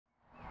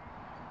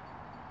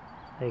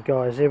Hey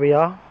guys, here we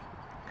are,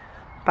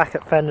 back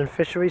at Fenland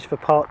fisheries for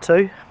part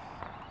 2,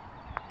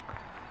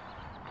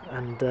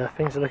 and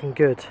things are looking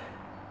good.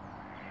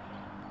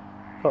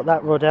 Got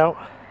that rod out,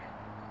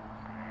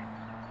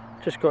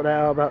 just got that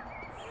out about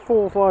 4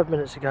 or 5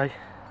 minutes ago.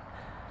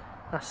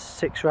 That's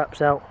 6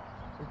 wraps out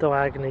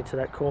diagonally to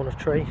that corner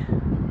tree.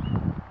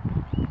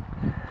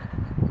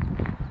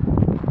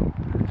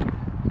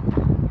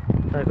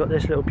 I've got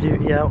this little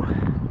beauty out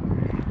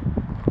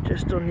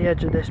just on the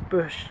edge of this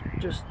bush,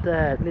 just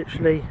there,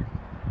 literally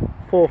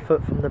 4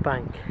 foot from the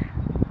bank.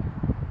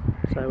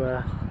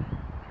 So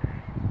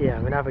yeah, I'm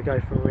going to have a go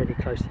from really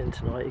close in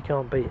tonight. You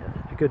can't beat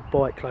a good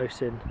bite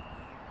close in.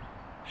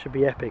 Should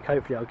be epic.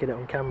 Hopefully I'll get it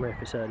on camera if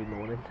it's early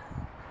morning.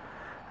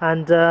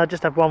 And I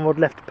just have one rod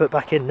left to put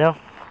back in now.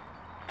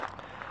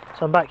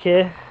 So I'm back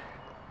here,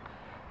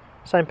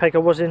 same peg I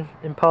was in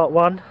part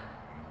 1.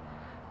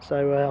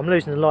 So I'm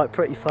losing the light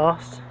pretty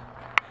fast.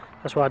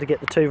 That's why I had to get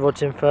the 2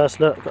 rods in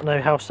first. Look, got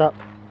no house up,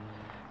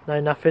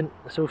 no nothing.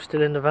 It's all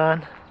still in the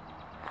van.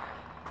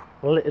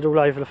 I lit it all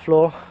over the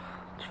floor.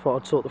 Just thought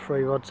I'd sort the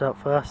 3 rods out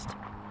first.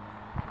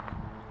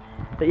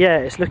 But yeah,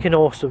 it's looking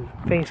awesome.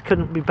 Things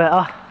couldn't be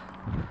better.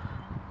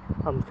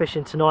 I'm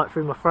fishing tonight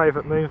through my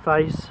favourite moon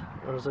phase,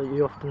 as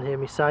you often hear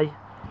me say.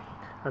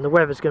 And the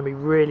weather's going to be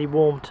really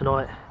warm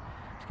tonight.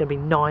 It's going to be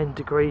 9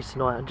 degrees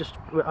tonight. And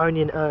we're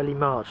only in early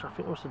March. I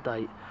think what's the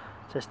date?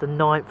 So it's the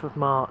 9th of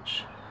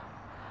March.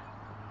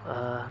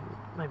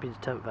 Maybe the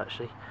 10th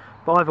actually.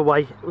 But either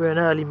way, we're in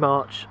early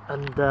March,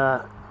 and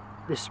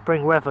this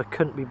spring weather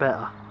couldn't be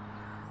better.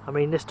 I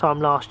mean, this time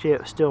last year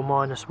it was still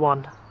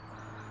 -1,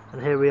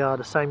 and here we are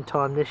the same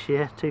time this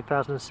year,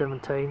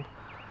 2017,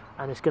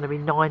 and it's going to be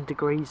 9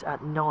 degrees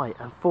at night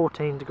and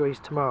 14 degrees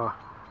tomorrow.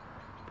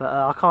 But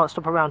I can't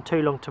stop around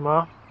too long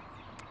tomorrow,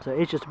 so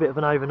it's just a bit of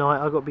an overnight.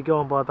 I've got to be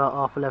gone by about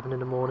 11:30 in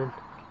the morning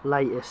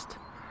latest.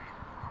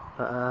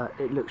 But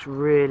it looks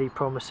really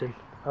promising.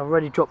 I've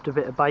already dropped a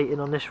bit of bait in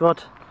on this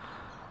rod.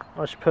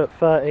 I just put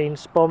 13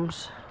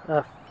 spoms.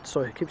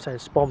 Sorry, I keep saying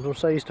spoms. I'm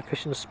so used to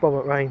fishing the spom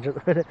at range at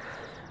the minute.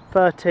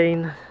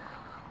 13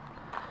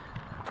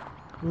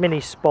 mini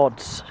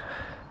spods.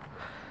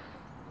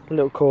 A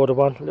little quarter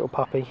one, little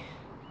puppy.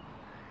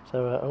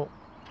 So,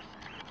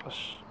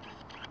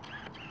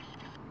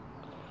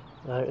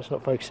 no, it's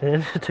not focusing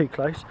in too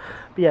close.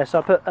 But yeah, so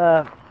I put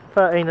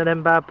 13 of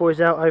them bad boys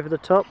out over the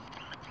top,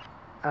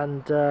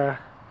 and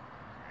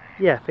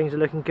yeah, things are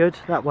looking good.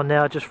 That one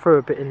there, I just threw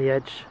a bit in the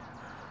edge.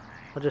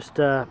 I just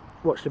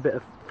watched a bit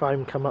of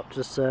foam come up to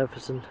the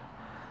surface and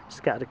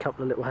scattered a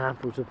couple of little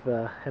handfuls of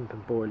hemp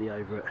and boilie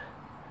over it,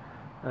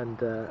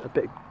 and a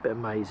bit of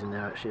maize in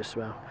there actually as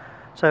well.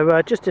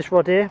 So just this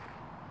rod here.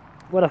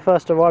 When I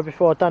first arrived,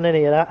 before I'd done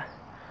any of that,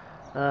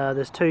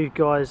 there's 2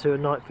 guys who are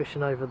night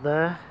fishing over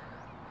there.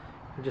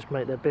 They just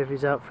make their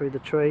bivvies out through the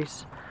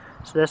trees.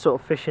 So they're sort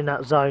of fishing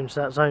that zone,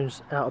 so that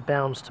zone's out of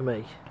bounds to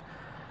me.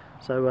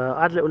 So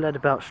I had a little lead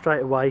about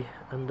straight away,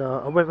 and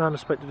I went round and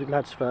spoke to the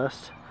lads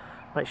first,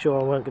 make sure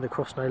I weren't going to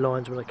cross no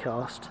lines when I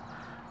cast,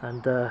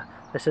 and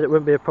they said it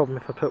wouldn't be a problem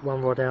if I put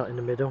 1 rod out in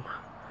the middle.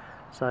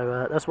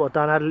 So that's what I've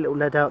done. I had a little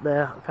lead out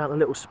there. I found a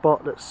little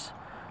spot that's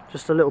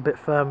just a little bit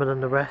firmer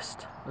than the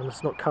rest, and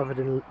it's not covered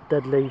in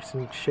dead leaves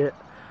and shit.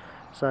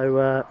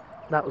 So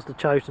that was the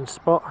chosen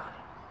spot,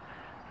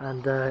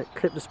 and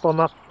clipped the spod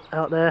up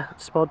out there,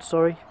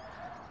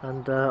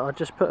 and I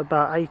just put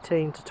about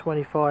 18 to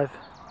 25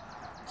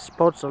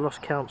 spods. I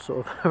lost count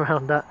sort of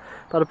around that,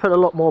 but I put a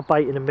lot more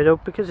bait in the middle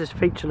because it's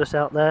featureless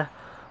out there.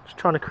 Just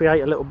trying to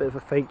create a little bit of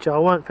a feature. I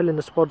won't fill in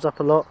the spods up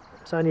a lot.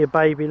 It's only a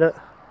baby, look,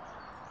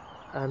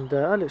 and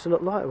it looks a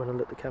lot lighter when I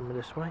look at the camera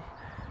this way.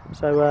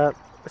 So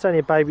it's only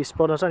a baby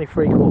spod. I was only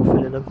 3/4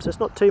 filling them, so it's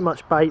not too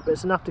much bait, but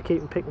it's enough to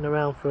keep them picking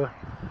around for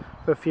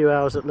a few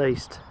hours at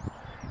least.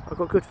 I've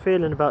got a good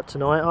feeling about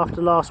tonight.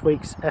 After last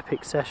week's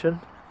epic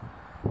session,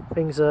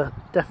 things are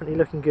definitely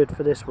looking good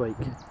for this week.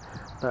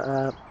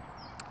 But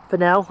for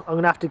now, I'm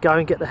going to have to go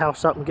and get the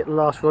house up and get the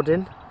last rod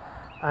in,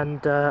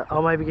 and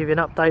I'll maybe give you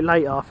an update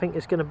later. I think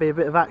it's going to be a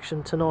bit of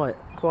action tonight,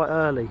 quite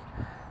early.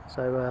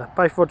 So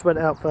both rods went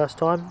out first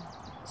time,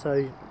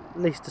 so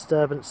least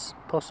disturbance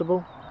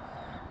possible,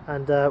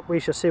 and we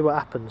shall see what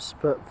happens.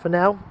 But for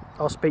now,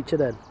 I'll speak to you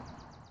then.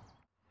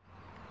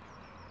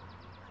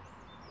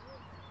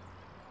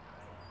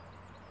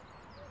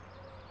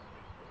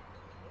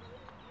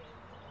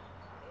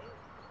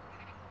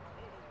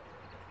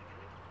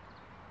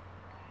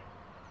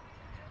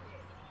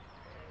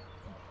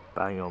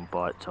 Bang on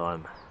bite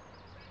time.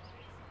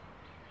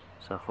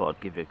 So I thought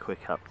I'd give you a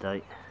quick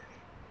update.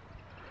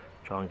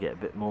 Try and get a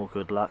bit more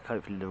good luck.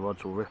 Hopefully the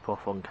rods will rip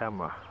off on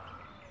camera.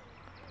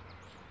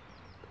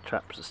 The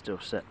traps are still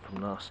set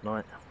from last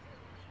night.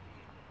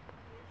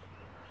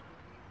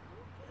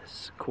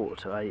 It's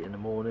 7:45 in the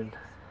morning.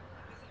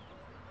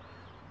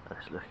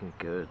 That's looking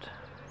good.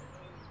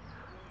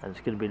 And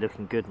it's going to be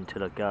looking good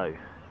until I go.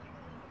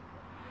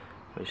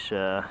 Which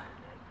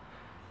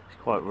it's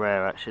quite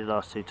rare actually. The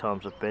last 2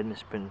 times I've been,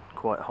 it's been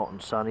quite hot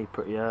and sunny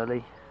pretty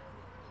early.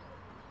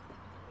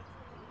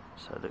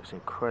 So it looks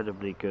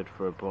incredibly good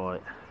for a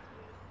bite.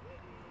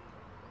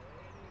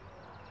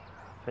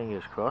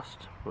 fingers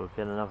crossed we'll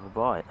get another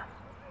bite.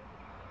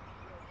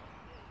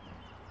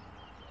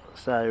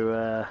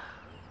 So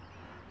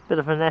bit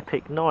of an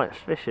epic night's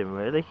fishing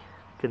really,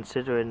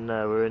 considering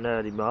we're in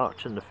early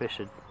March and the fish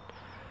are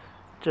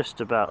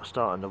just about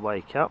starting to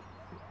wake up.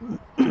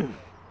 Should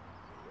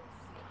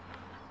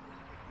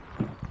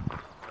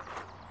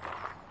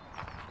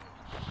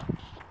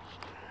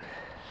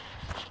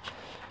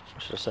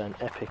I say an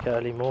epic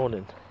early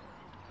morning.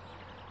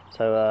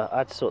 So I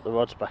had to sort the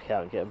rods back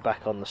out and get them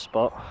back on the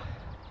spot.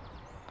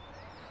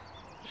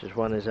 Which is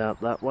one is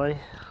out that way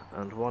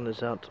and one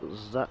is out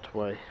that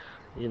way.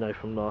 You know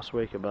from last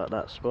week about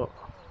that spot.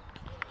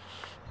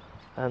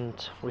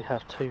 And we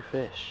have two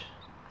fish.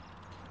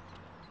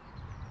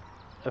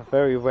 A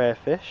very rare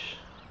fish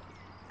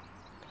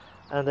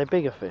and a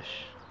bigger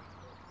fish.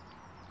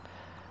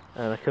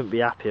 And I couldn't be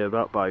happier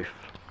about both.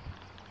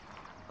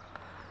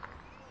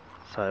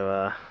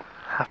 So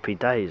happy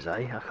days,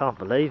 eh? I can't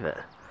believe it.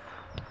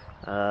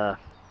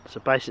 So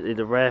basically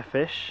the rare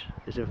fish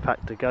is in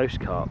fact a ghost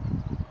carp,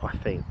 I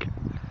think.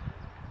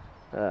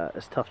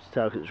 It's tough to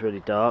tell because it's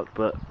really dark,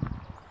 but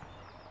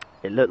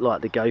it looked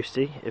like the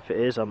ghosty. If it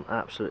is, I'm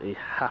absolutely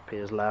happy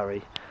as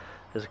Larry.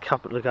 There's a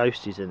couple of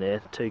ghosties in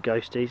here, two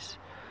ghosties,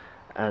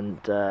 and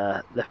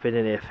they've been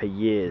in here for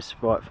years,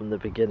 right from the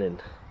beginning.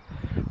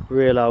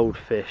 Real old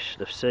fish,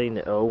 they've seen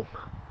it all.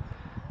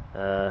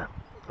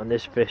 And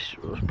this fish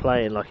was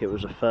playing like it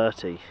was a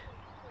 30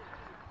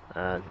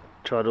 and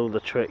tried all the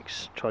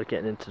tricks, tried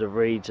getting into the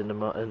reeds and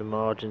the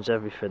margins,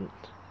 everything.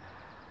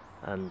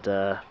 And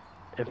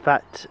in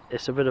fact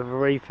it's a bit of a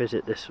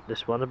revisit,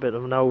 this one, a bit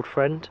of an old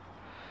friend.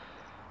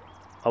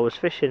 I was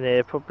fishing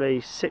here probably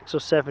 6 or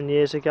 7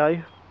 years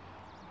ago,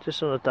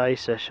 just on a day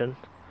session,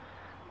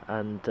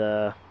 and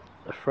a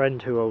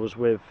friend who I was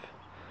with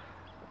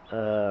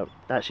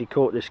actually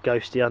caught this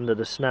ghosty under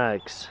the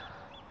snags,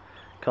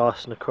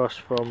 casting across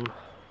from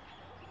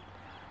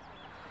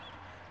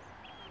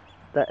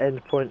that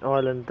end point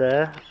island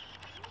there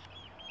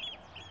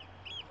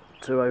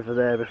to over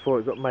there before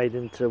it got made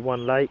into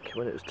one lake,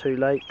 when it was two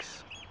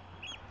lakes,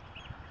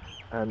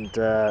 and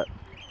that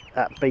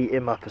beat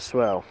him up as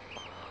well.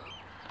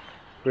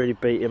 Really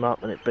beat him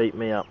up, and it beat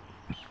me up.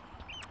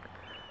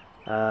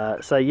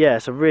 So yeah,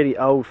 it's a really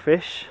old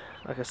fish.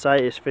 Like I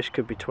say, this fish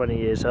could be 20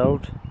 years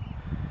old.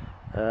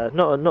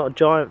 Not a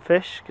giant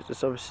fish, because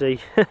it's obviously,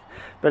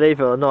 believe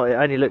it or not, it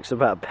only looks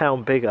about a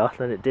pound bigger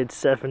than it did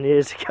 7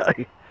 years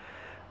ago.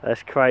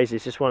 That's crazy.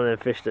 It's just one of them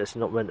fish that's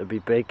not meant to be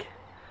big.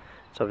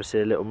 It's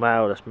obviously a little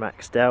male that's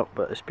maxed out,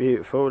 but it's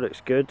beautiful,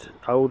 looks good,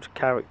 old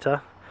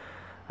character.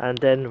 And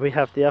then we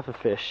have the other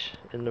fish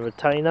in the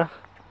retainer,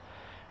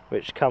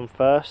 which come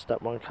first.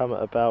 That one come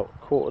at about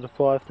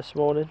 4:45 this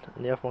morning,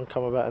 and the other one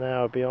come about an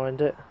hour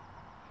behind it.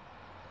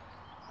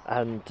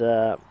 And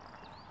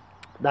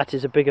that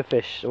is a bigger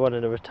fish, the one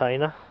in the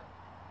retainer.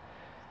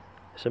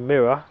 It's a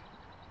mirror,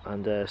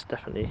 and it's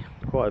definitely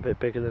quite a bit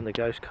bigger than the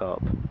ghost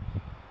carp.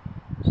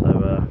 So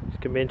it's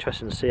going to be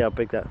interesting to see how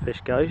big that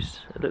fish goes.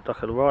 It looked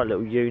like a right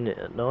little unit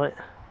at night.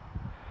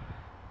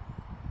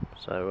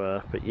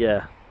 So but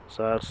yeah,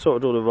 so I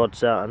sorted all the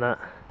rods out and that,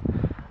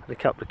 had a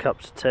couple of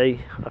cups of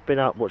tea. I've been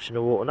out watching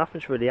the water.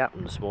 Nothing's really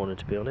happened this morning,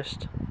 to be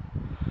honest.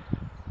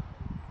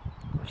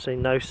 I've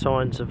seen no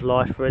signs of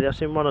life really. I've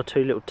seen one or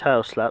two little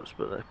tail slaps,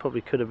 but they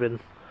probably could have been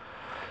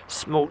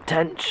small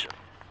tench.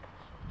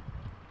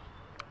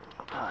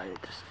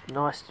 It's just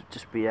nice to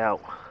just be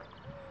out.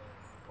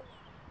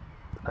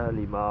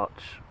 Early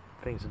March,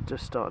 things are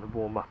just starting to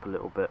warm up a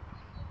little bit,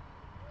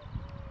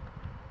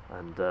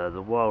 and the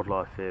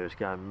wildlife here is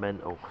going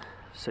mental.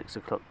 6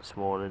 o'clock this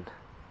morning,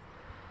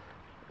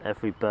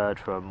 every bird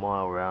for a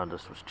mile around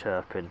us was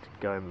chirping,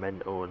 going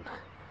mental and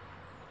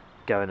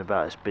going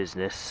about its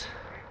business.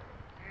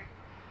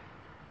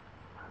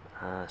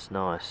 It's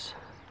nice.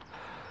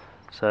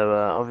 So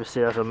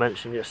obviously, as I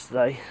mentioned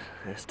yesterday,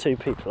 there's two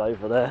people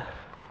over there.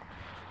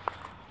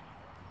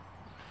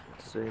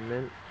 Let's zoom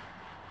in.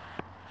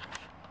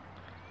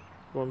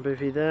 One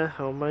bivvy there,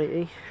 old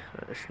matey.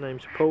 His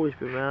name's Paul. He's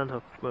been round. I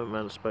went round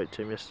and spoke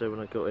to him yesterday when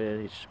I got here,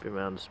 and he's just been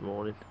round this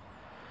morning.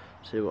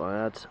 See what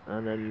I had.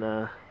 And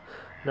then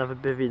another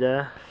bivvy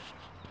there.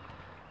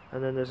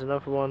 And then there's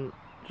another one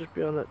just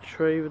behind that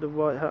tree with the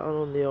white hat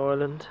on the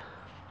island.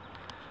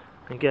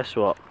 And guess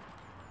what?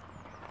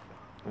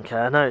 Okay,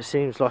 I know it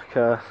seems like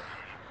I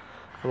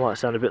might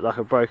sound a bit like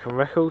a broken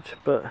record,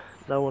 but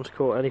no one's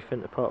caught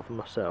anything apart from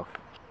myself.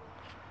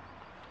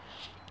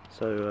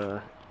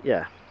 So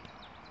yeah.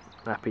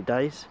 Happy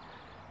days.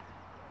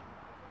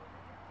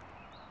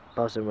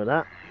 Buzzing with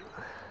that.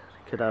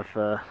 Could have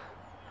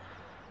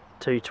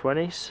 2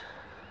 20s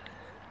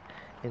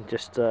in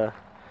just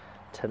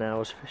 10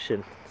 hours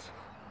fishing.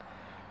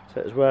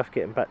 So it was worth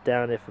getting back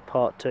down here for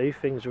part 2.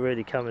 Things are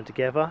really coming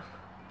together.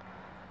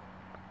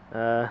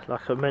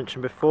 Like I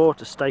mentioned before,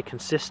 to stay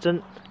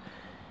consistent,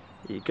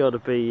 you've got to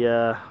be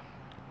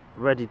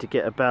ready to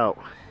get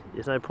about.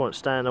 There's no point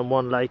staying on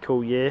one lake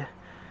all year,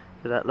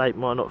 because that lake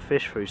might not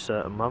fish through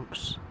certain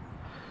months.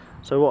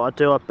 So what I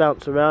do, I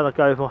bounce around, I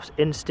go with my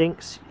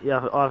instincts. I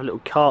have a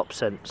little carp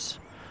sense,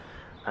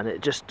 and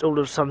it just all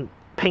of a sudden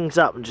pings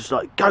up and just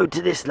like, go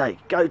to this lake,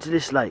 go to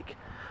this lake.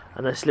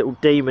 And this little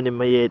demon in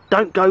my ear,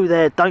 don't go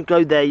there, don't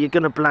go there, you're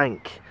gonna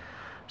blank.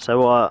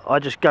 So I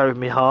just go with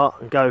my heart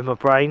and go with my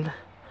brain,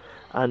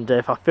 and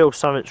if I feel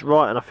something's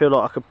right and I feel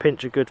like I could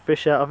pinch a good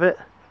fish out of it,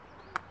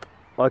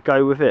 I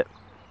go with it.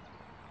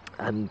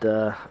 And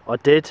I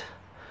did,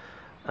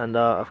 and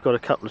I've got a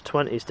couple of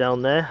 20s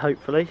down there.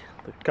 Hopefully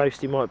the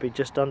ghosty might be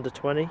just under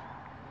 20.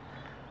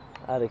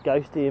 I had a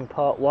ghosty in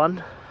part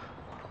 1,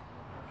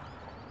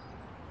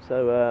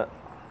 so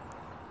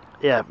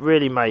yeah,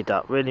 really made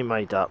up, really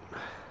made up.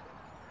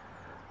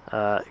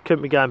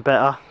 Couldn't be going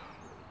better.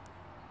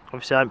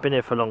 Obviously I haven't been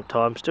here for a long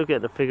time, still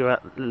getting to figure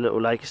out the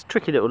little lake. It's a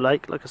tricky little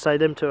lake, like I say,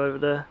 them two over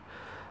there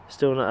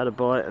still not had a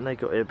bite, and they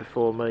got here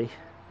before me.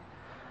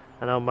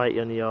 And our mate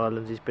on the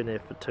island, he's been here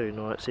for 2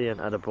 nights, he ain't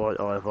had a bite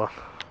either.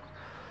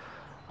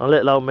 And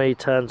little old me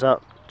turns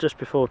up just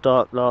before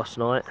dark last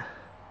night,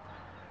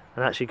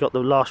 and actually got the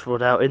last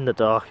rod out in the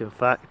dark, in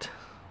fact,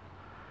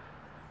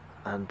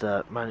 and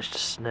managed to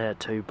snare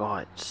 2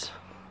 bites.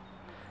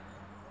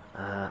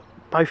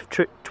 Both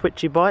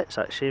twitchy bites,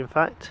 actually, in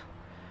fact.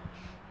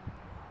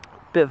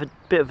 Bit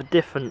of a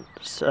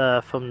difference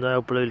from the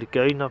old Blue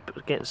Lagoon. I'm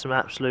getting some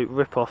absolute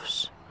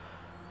rip-offs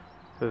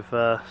with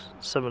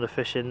some of the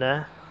fish in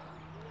there.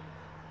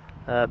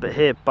 But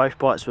here both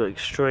bites were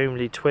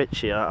extremely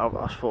twitchy.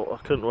 I thought I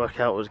couldn't work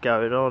out what was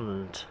going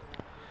on,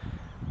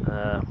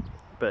 and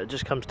but it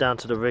just comes down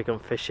to the rig I'm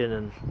fishing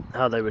and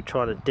how they were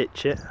trying to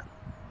ditch it,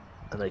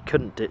 and they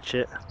couldn't ditch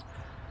it.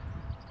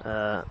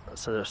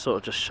 So they're sort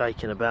of just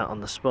shaking about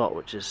on the spot,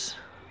 which is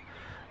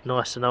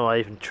nice to know I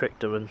even tricked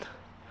them. And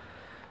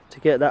to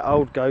get that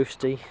old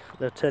ghosty,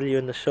 they'll tell you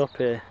in the shop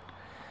here,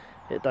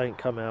 it don't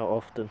come out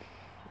often.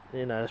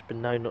 You know, it's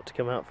been known not to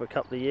come out for a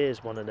couple of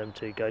years, one of them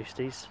 2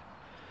 ghosties.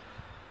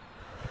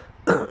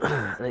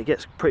 And it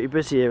gets pretty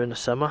busy here in the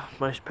summer.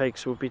 Most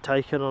pegs will be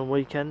taken on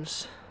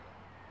weekends.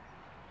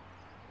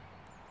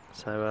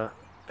 So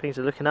things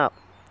are looking up.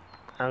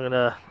 I'm going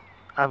to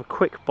have a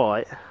quick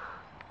bite.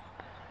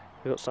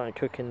 We've got something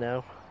cooking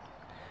now,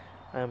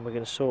 and we're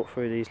going to sort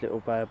through these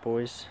little bad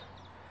boys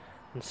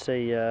and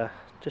see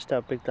just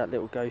how big that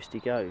little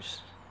ghosty goes.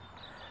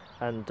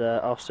 And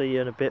I'll see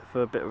you in a bit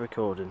for a bit of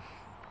recording.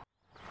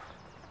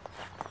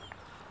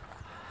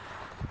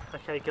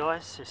 Okay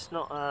guys, it's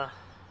not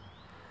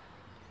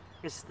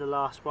this is the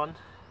last one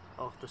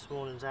of this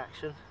morning's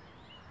action.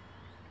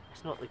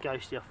 It's not the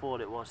ghosty I thought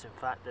it was. In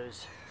fact,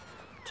 there's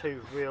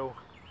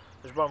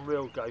one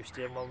real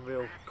ghosty and one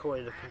real coy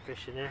looking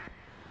fish in here.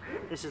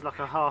 This is like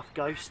a half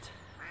ghost.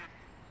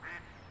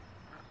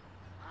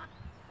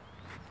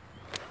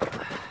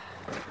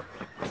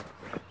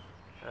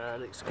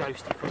 Looks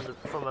ghosty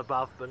from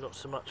above, but not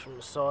so much from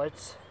the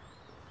sides.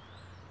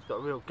 It's got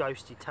a real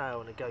ghosty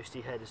tail and a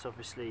ghosty head. It's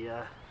obviously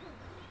a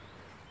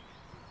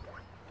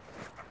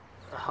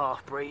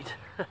half breed,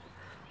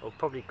 or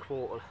probably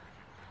quarter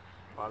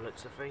by the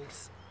looks of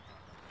things.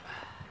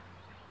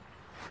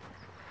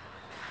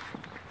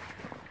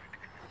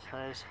 So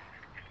there's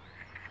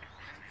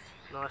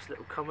a nice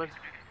little common.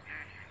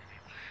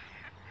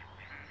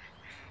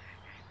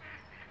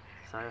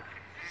 Sorry,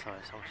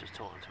 someone's just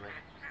talking to me.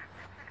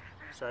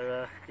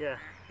 So yeah,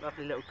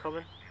 lovely little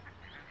common.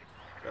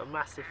 Got a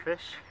massive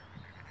fish,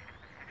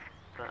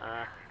 but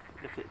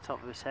look at the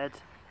top of his head.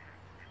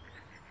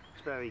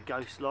 It's very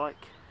ghost-like.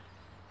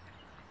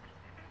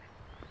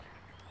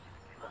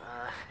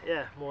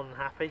 Yeah, more than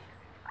happy.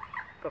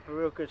 Got a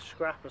real good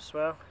scrap as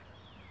well,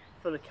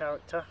 full of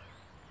character.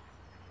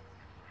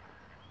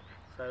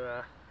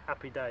 So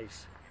happy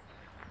days.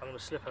 I'm going to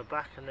slip her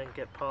back and then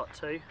get part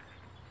 2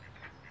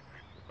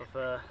 of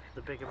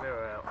the bigger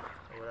mirror out,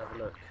 and we'll have a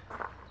look.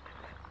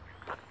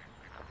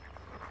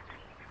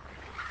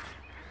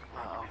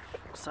 I'll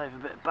save a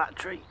bit of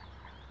battery.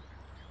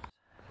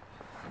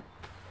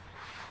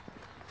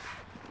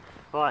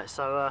 Right,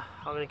 so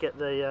I'm going to get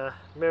the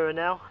mirror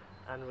now,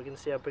 and we're going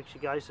to see how big she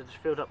goes. So I just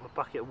filled up my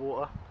bucket of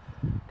water,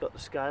 got the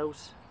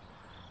scales.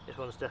 This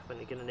one's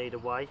definitely going to need a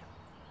weigh,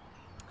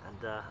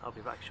 and I'll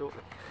be back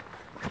shortly.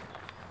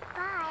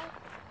 Bye.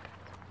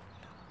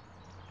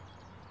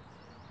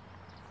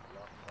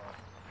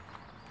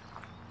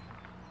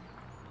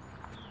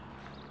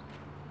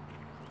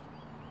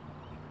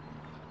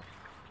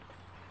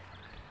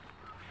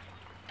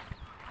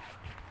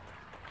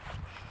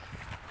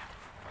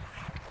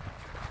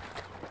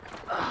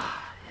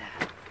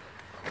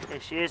 Here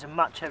she is, a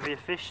much heavier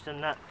fish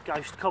than that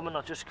ghost common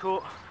I just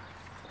caught.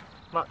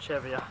 Much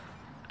heavier.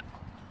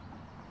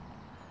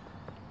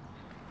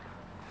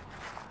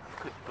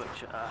 Quick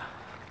butcher her.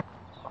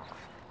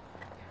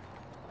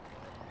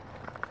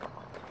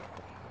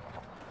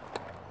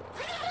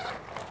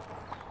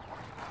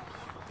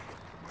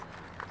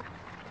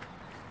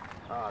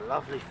 Ah,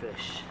 lovely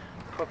fish.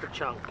 Proper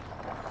chunk.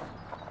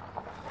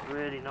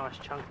 Really nice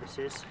chunk this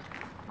is.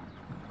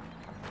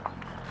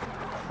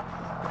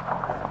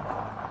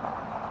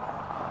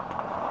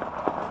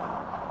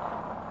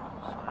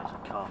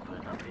 Carp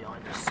pulling up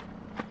behind us.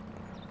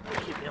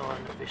 Keep my eye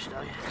on the fish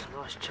though, it's a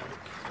nice chunk.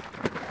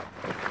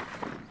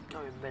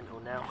 Going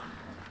now.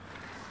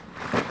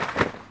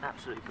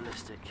 Absolutely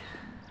ballistic.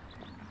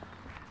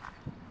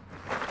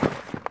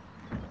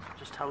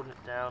 Just holding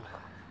it down,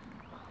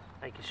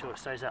 making sure it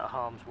stays out of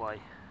harm's way.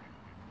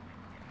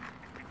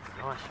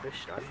 Nice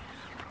fish though.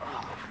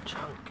 Oh,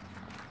 chunk.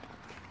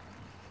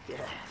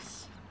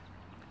 Yes.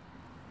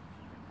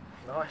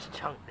 Nice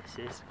chunk this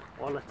is.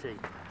 Quality.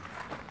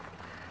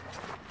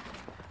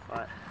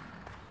 Right.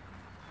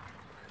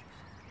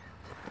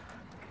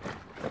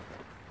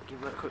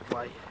 Give it a quick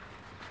weigh.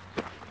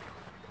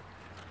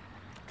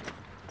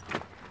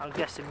 I'm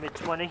guessing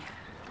mid-20.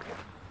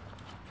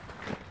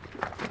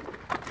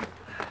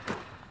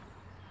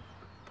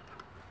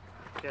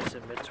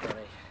 Guessing mid-20.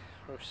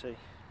 We'll see.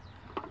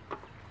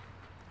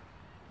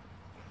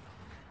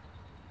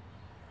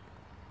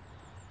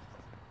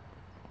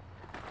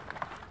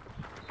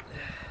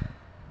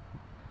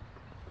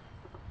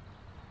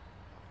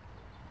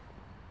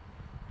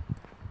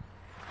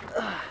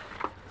 Uh,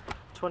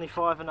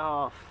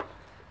 25.5.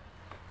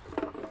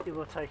 Give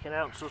or take an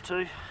ounce or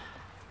two.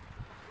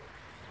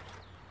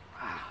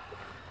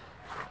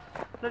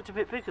 Looked a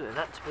bit bigger than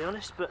that, to be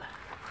honest, but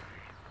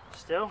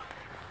still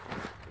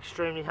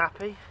extremely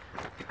happy.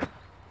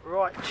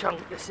 Right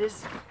chunk this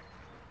is.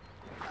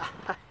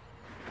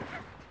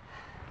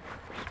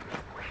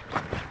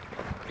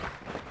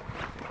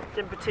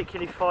 Didn't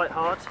particularly fight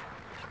hard.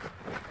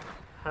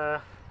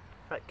 That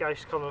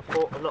ghost common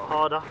fought a lot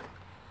harder.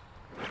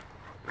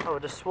 I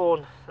would have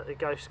sworn that the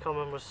ghost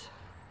common was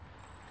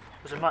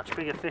a much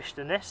bigger fish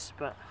than this,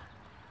 but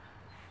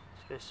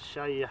it goes to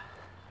show you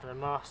the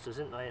masters,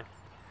 isn't they, of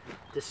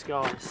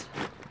disguise.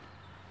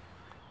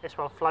 This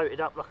one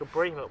floated up like a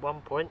bream at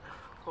one point.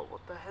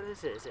 What the hell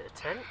is it? Is it a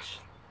tench?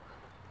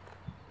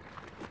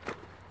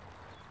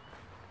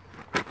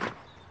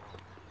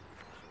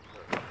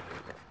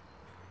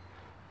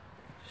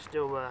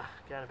 Still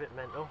going a bit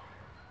mental.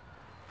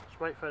 Just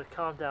wait for her to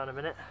calm down a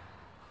minute.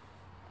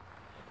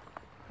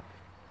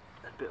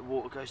 A bit of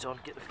water goes on,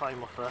 get the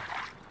foam off her.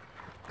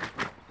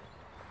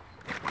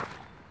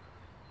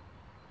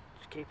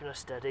 Just keeping her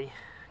steady,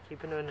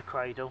 keeping her in the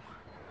cradle.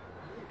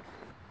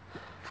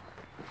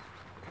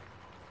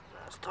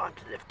 Now it's time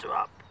to lift her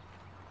up.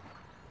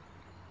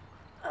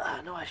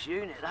 Nice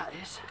unit that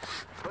is.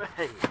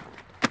 Hey.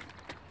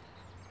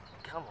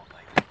 Come on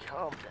baby,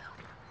 calm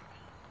down.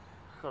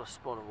 I've got a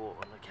spot of water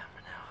on the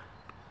camera now.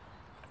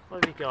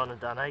 What have you gone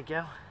and done, eh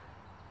gal?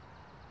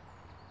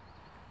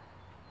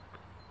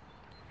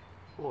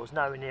 Water's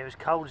nowhere near as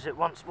cold as it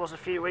once was a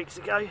few weeks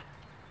ago.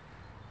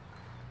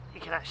 You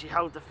can actually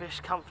hold the fish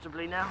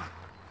comfortably now.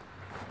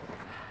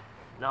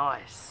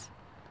 Nice.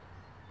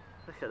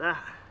 Look at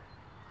that.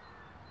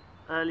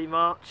 Early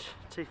March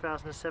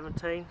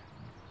 2017.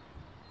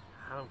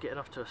 And I'm getting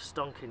off to a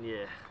stonking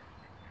year.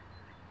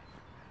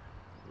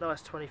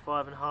 Nice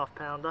 25.5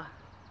 pounder.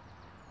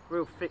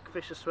 Real thick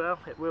fish as well.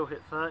 It will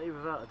hit 30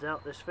 without a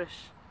doubt, this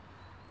fish.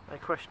 No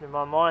question in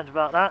my mind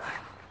about that.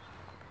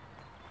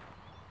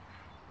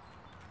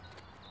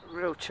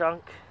 Real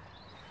chunk.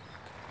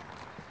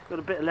 Got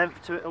a bit of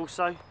length to it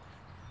also.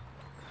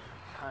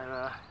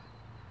 So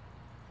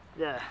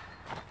yeah,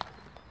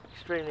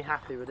 extremely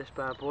happy with this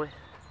bad boy.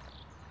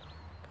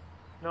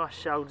 Nice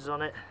shoulders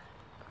on it.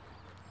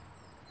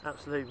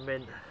 Absolute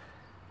mint.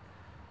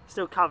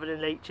 Still covered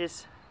in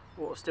leeches.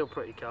 Water's still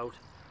pretty cold.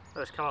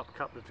 Though it's come up a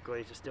couple of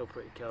degrees, it's still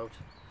pretty cold.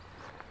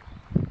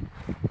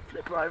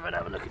 Flip her over and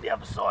have a look at the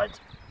other side.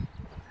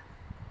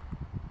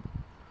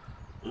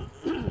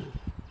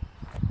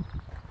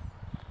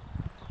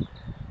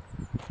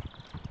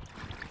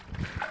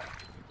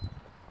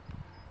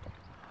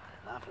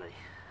 Lovely.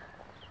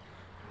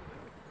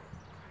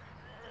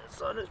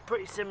 So it looks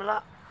pretty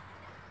similar,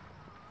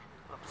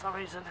 but for some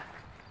reason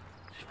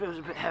it just feels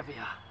a bit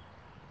heavier.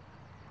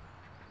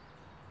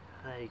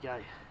 There you go.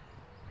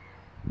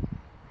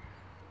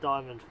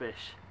 Diamond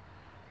fish.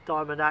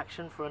 Diamond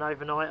action for an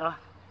overnighter.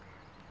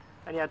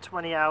 Only had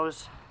 20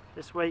 hours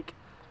this week,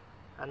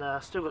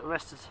 and still got the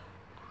rest of,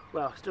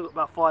 well, still got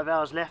about 5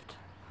 hours left.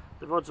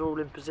 The rods are all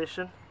in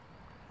position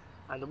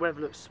and the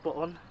weather looks spot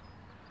on,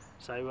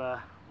 so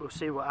we'll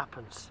see what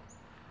happens.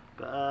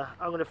 But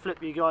I'm going to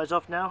flip you guys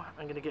off now.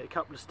 I'm going to get a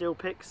couple of still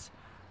pics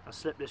and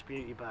slip this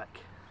beauty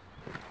back.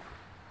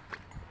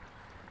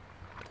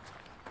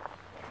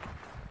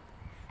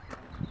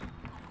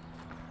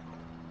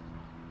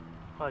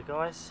 Hi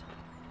guys,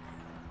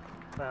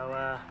 well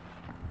I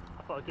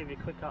thought I'd give you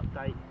a quick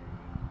update.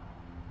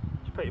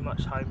 It's pretty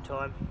much home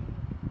time.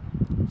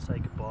 Say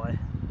goodbye.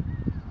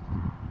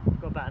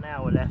 Got about an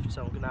hour left,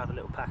 so I'm going to have a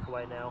little pack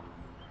away now.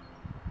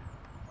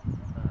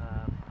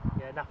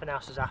 Yeah, nothing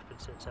else has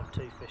happened since them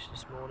two fish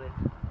this morning.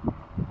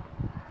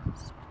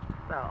 It's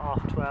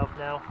about 12:30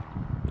 now.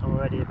 I'm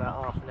already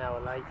about half an hour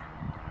late.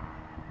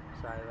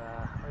 So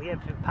I'll get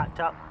everything packed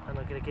up and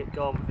I'm going to get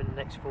going within the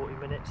next 40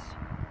 minutes.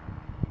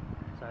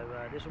 So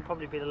this will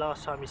probably be the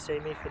last time you see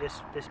me for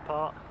this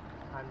part,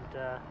 and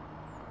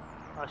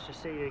I shall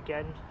see you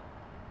again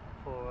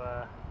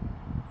for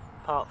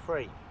part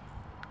 3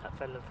 at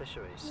Fenland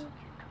Fisheries.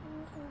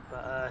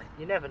 But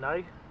you never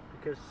know,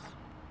 because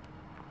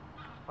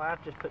I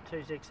have just put 2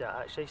 zigs out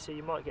actually, so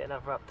you might get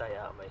another update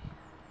out of me.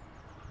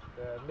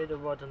 The middle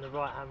rod and the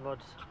right hand rod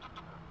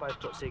both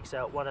got zigs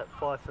out, one at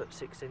 5 foot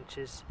 6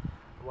 inches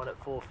and one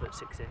at 4 foot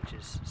 6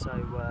 inches.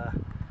 So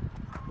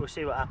we'll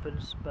see what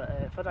happens, but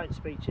if I don't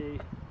speak to you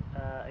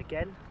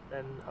again,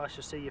 then I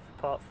shall see you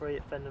for part 3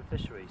 at Fenland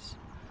Fisheries.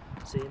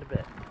 See you in a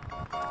bit.